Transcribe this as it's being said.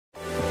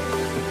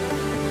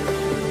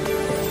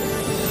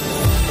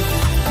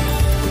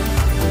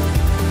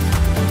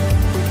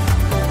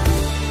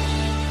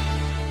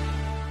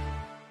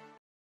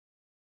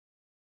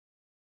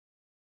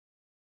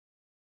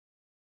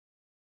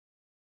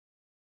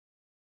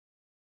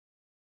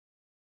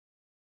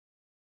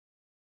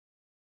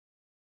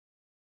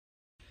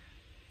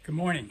Good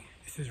morning.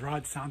 This is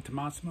Rod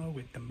Massimo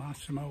with the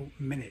Massimo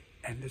Minute.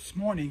 And this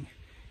morning,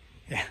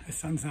 the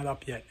sun's not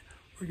up yet.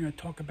 We're going to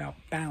talk about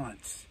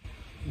balance.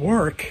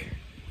 Work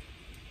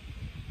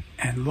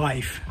and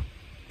life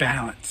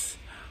balance.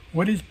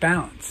 What is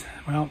balance?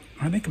 Well,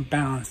 when I think of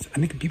balance, I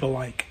think of people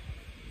like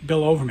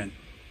Bill Overman.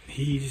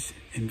 He's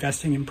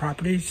investing in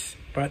properties,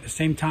 but at the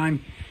same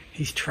time,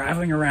 he's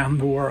traveling around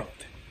the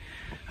world.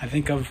 I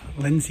think of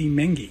Lindsay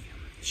Mingy.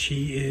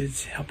 She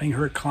is helping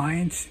her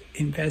clients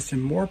invest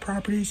in more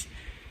properties,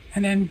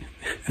 and then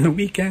on the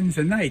weekends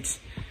and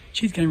nights,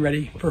 she's getting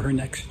ready for her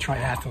next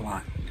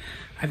triathlon.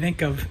 I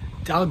think of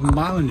Doug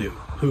Molyneux,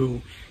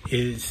 who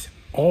is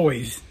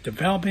always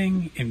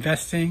developing,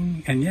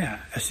 investing, and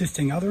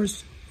assisting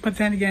others. But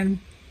then again,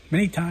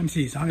 many times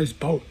he's on his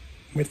boat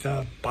with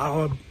a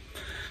bottle of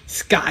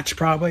scotch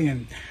probably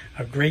and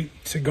a great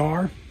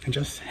cigar and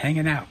just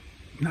hanging out,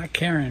 not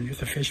caring if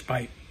the fish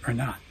bite or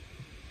not.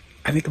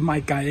 I think of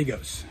Mike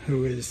Gallegos,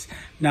 who is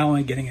not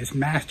only getting his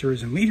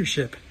master's in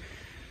leadership,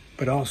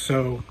 but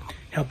also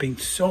helping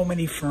so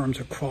many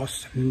firms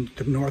across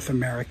North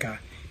America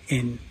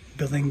in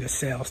building the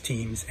sales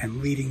teams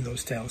and leading those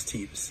sales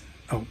teams.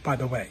 Oh, by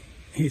the way,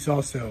 he's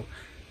also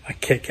a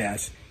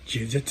kick-ass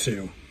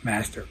jiu-jitsu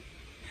master.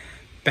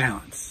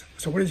 Balance.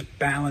 So what is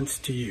balance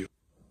to you?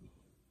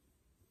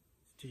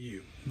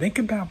 Think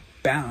about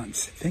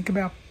balance. Think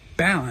about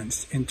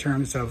balance in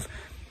terms of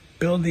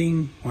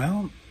building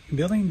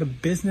the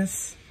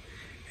business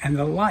and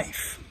the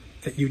life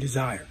that you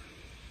desire.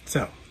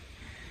 So,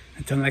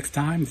 until next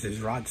time, this is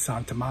Rod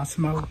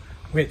Massimo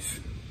with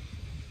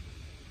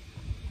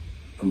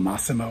the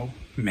Massimo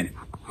Minute.